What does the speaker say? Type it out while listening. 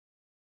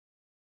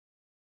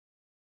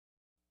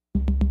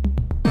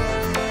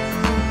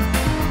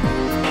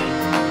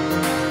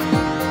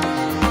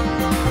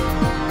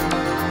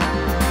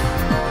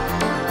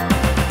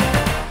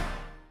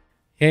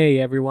Hey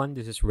everyone,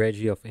 this is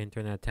Reggie of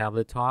Internet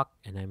Tablet Talk,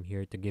 and I'm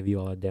here to give you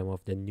all a demo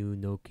of the new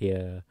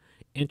Nokia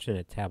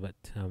Internet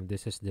Tablet.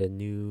 This is the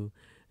new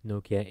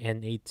Nokia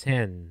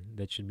N810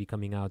 that should be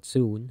coming out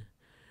soon.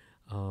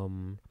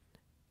 Um,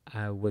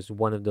 I was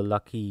one of the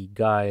lucky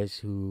guys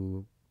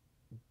who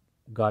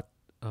got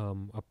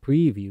a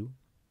preview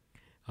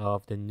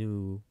of the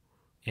new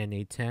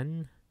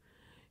N810,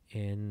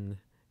 and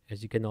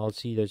as you can all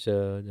see, there's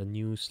a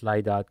new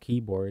slide out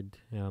keyboard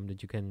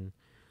that you can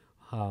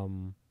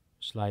um,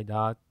 slide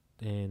out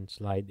and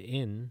slide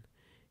in.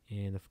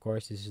 And of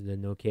course, this is the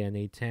Nokia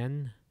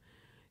N810.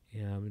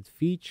 It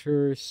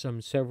features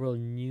several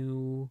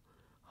new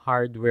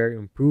hardware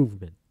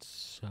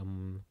improvements.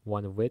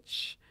 One of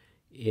which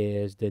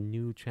is the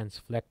new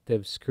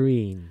transflective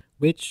screen,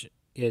 which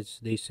is,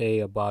 they say,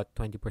 about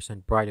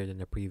 20% brighter than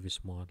the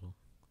previous model.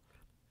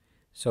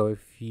 So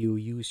if you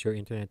use your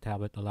internet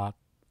tablet a lot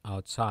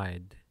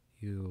outside,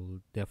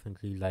 you'll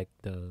definitely like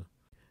the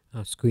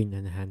screen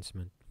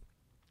enhancement.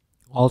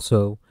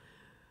 Also,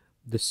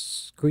 the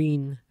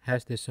screen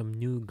has this some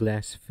new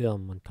glass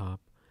film on top,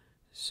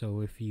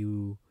 so if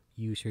you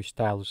use your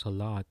stylus a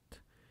lot,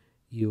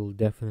 you'll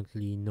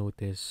definitely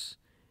notice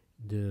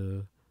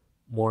the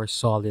more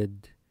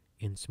solid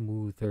and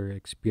smoother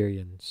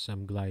experience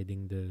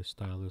gliding the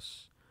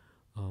stylus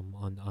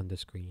on the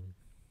screen.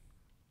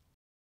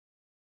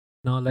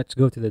 Now let's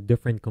go to the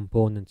different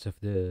components of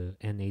the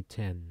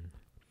N810.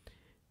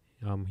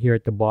 Here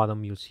at the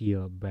bottom you'll see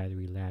a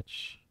battery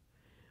latch.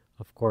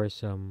 Of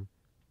course,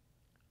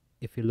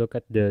 if you look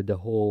at the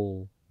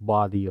whole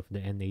body of the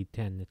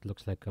N810, it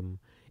looks like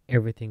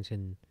everything's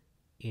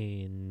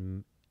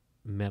in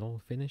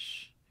metal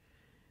finish.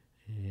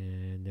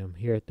 And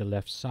here at the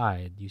left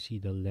side, you see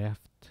the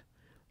left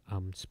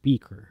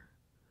speaker.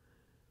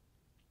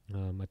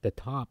 At the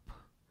top,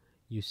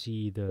 you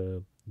see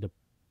the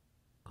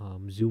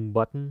zoom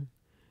button,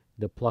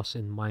 the plus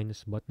and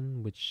minus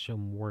button, which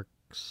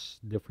works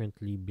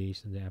differently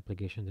based on the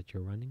application that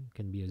you're running. It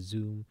can be a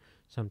zoom,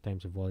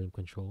 sometimes a volume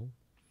control.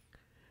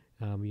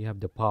 You have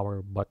the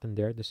power button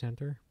there at the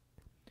center,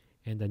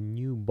 and a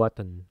new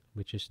button,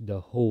 which is the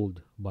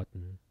hold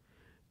button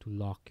to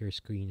lock your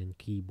screen and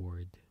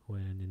keyboard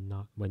when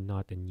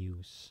not in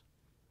use.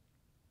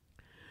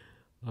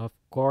 Of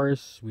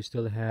course, we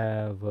still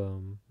have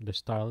the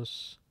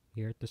stylus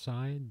here at the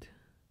side,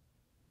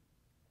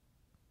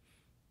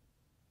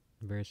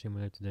 very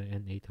similar to the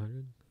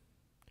N800.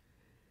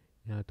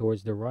 Now,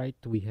 towards the right,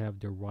 we have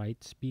the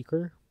right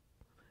speaker.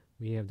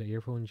 We have the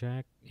earphone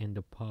jack and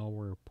the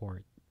power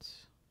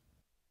ports.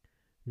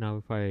 Now,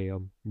 if I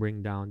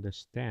bring down the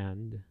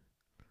stand,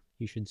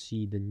 you should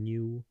see the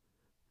new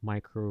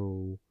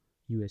micro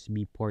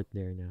USB port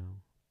there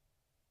now.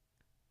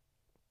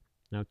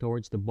 Now,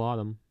 towards the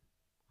bottom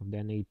of the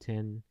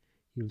N810,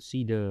 you'll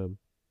see the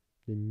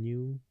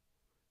new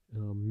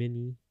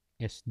mini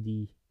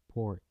SD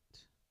port.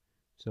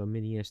 So a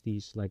mini SD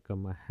is like a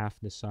half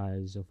the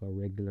size of a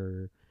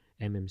regular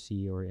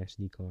MMC or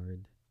SD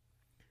card.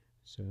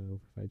 So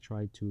if I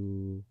try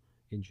to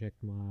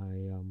inject my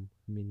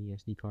mini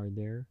SD card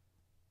there,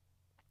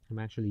 I'm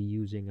actually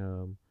using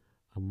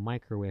a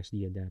micro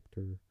SD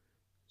adapter,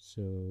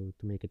 so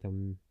to make it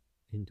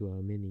into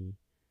a mini.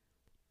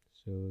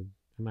 So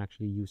I'm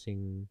actually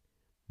using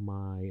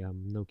my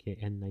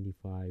Nokia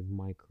N95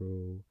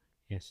 micro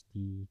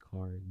SD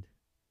card,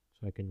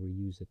 so I can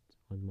reuse it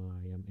on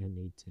my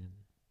N810.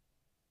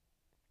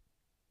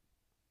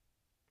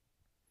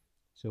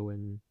 So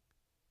when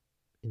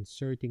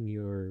inserting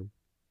your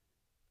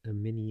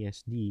mini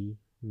SD,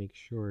 make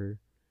sure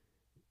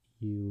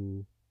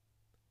you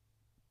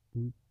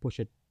push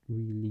it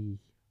really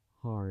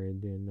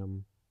hard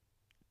and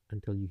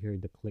until you hear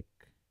the click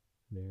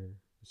there.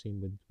 Same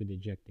with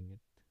ejecting it.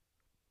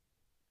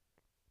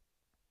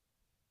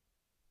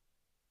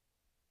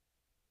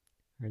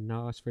 And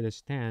now as for the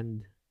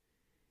stand,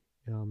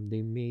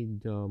 they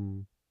made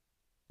some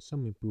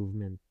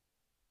improvements,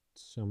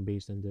 some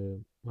based on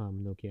the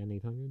Nokia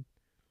N800.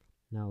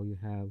 Now you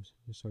have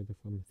sort of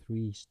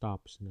three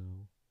stops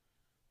now.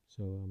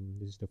 So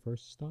this is the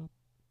first stop,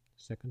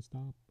 second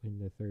stop,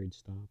 and the third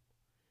stop.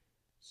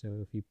 So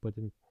if you put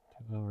it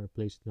or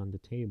place it on the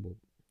table,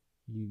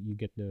 you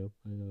get the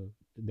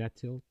that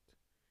tilt,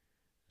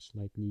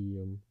 slightly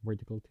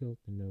vertical tilt,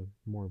 and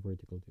a more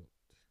vertical tilt.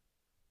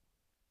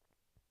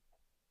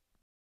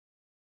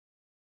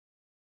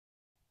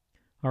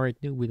 All right,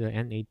 new with the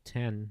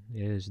N810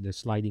 is the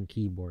sliding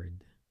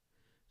keyboard.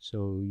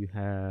 So you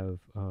have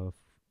a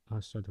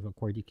sort of a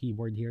QWERTY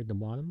keyboard here at the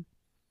bottom,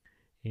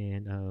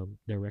 and a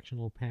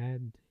directional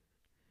pad,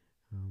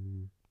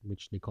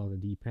 which they call the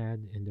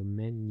D-pad, and the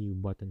menu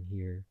button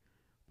here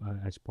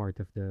as part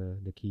of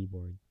the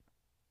keyboard.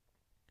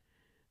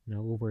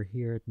 Now over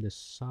here at the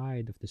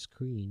side of the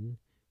screen,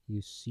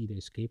 you see the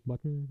escape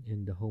button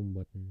and the home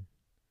button.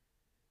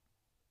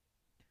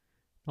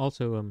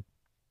 Also,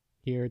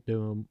 here at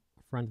the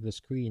front of the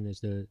screen is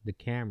the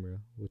camera,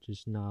 which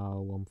is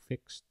now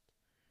fixed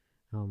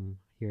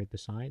here at the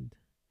side,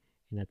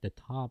 and at the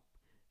top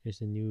is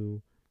the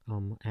new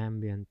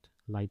ambient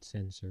light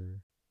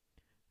sensor.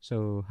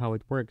 So how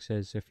it works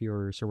is if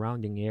your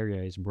surrounding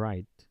area is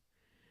bright,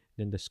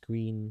 then the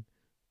screen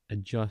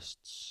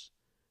adjusts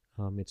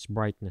its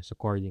brightness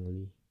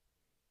accordingly,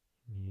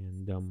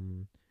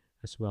 and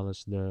as well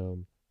as the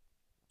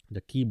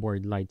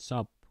keyboard lights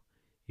up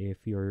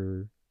if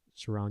your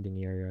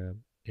surrounding area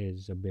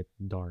is a bit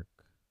dark.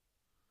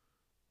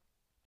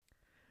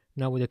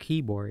 Now with the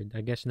keyboard,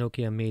 I guess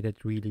Nokia made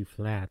it really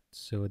flat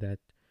so that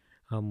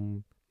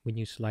um, when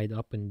you slide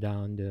up and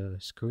down the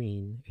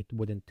screen, it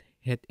wouldn't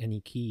hit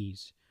any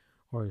keys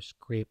or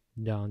scrape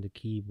down the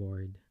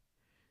keyboard.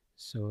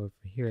 So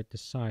if here at the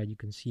side, you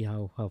can see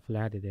how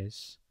flat it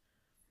is.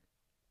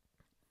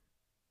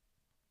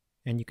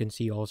 And you can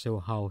see also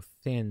how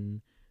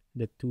thin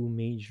the two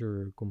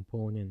major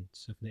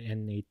components of the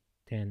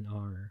N810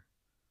 are.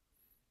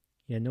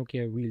 Yeah,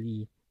 Nokia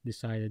really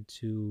decided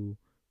to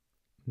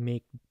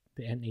make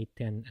the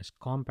N810 as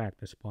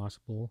compact as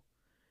possible,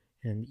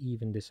 and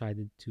even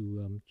decided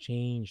to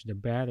change the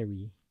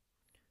battery,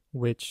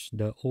 which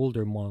the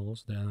older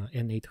models, the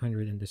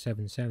N800 and the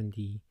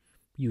 770,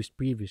 used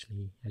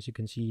previously. As you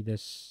can see,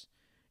 this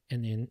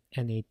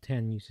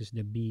N810 uses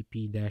the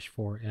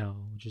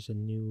BP-4L, which is a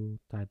new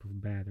type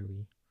of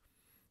battery,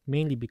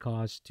 mainly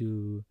because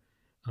to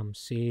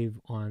save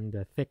on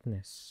the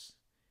thickness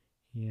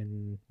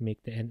and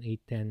make the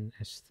N810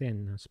 as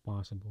thin as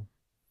possible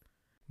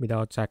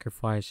without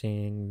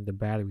sacrificing the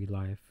battery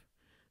life.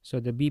 So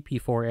the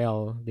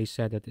BP4L, they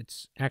said that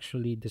it's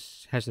actually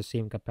this has the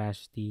same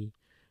capacity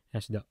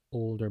as the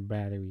older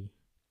battery.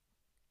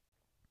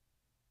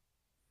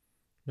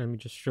 Let me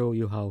just show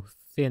you how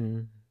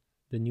thin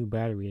the new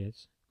battery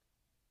is.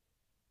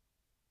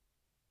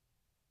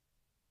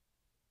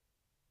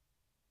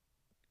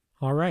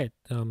 All right,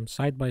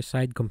 side by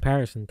side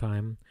comparison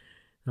time.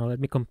 Now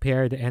let me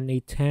compare the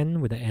N810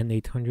 with the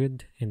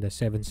N800 and the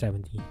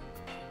 770.